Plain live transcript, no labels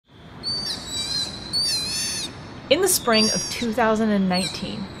In the spring of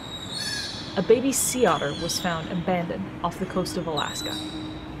 2019, a baby sea otter was found abandoned off the coast of Alaska.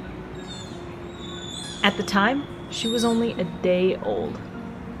 At the time, she was only a day old,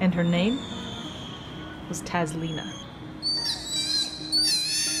 and her name was Tazlina.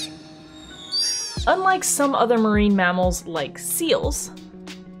 Unlike some other marine mammals like seals,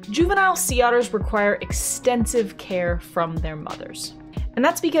 juvenile sea otters require extensive care from their mothers. And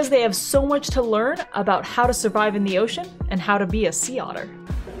that's because they have so much to learn about how to survive in the ocean and how to be a sea otter.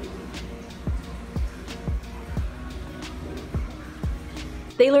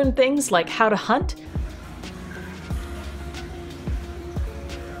 They learn things like how to hunt,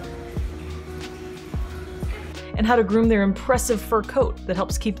 and how to groom their impressive fur coat that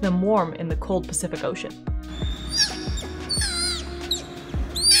helps keep them warm in the cold Pacific Ocean.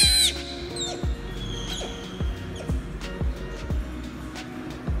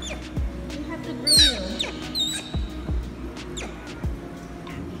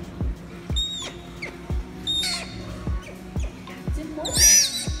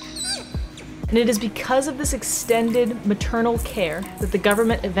 And it is because of this extended maternal care that the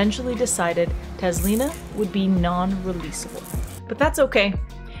government eventually decided Tazlina would be non-releasable. But that's okay,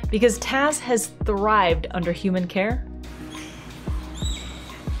 because Taz has thrived under human care.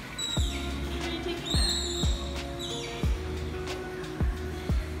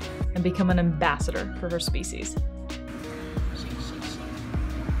 And become an ambassador for her species.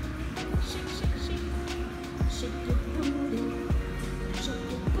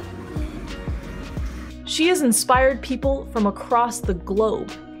 She has inspired people from across the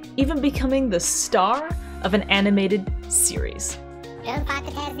globe, even becoming the star of an animated series. Don't fight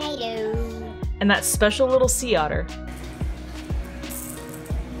the tornado. And that special little sea otter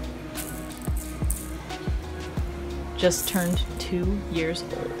just turned 2 years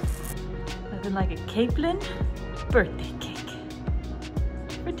old. Nothing like a Capelin birthday cake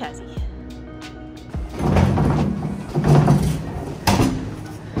for Tazzy.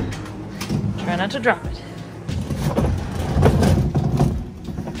 Try not to drop it.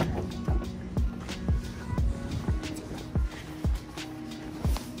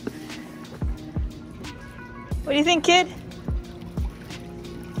 What do you think, kid?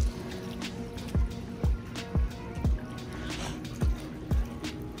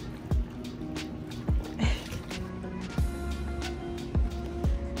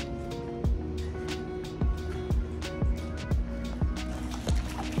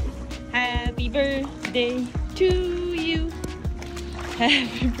 Happy birthday to you.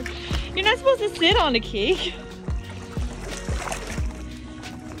 Happy birthday. You're not supposed to sit on the cake.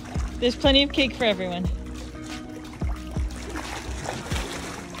 There's plenty of cake for everyone.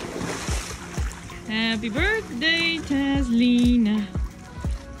 Happy birthday, Tazlina.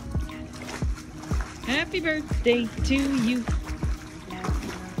 Happy birthday to you.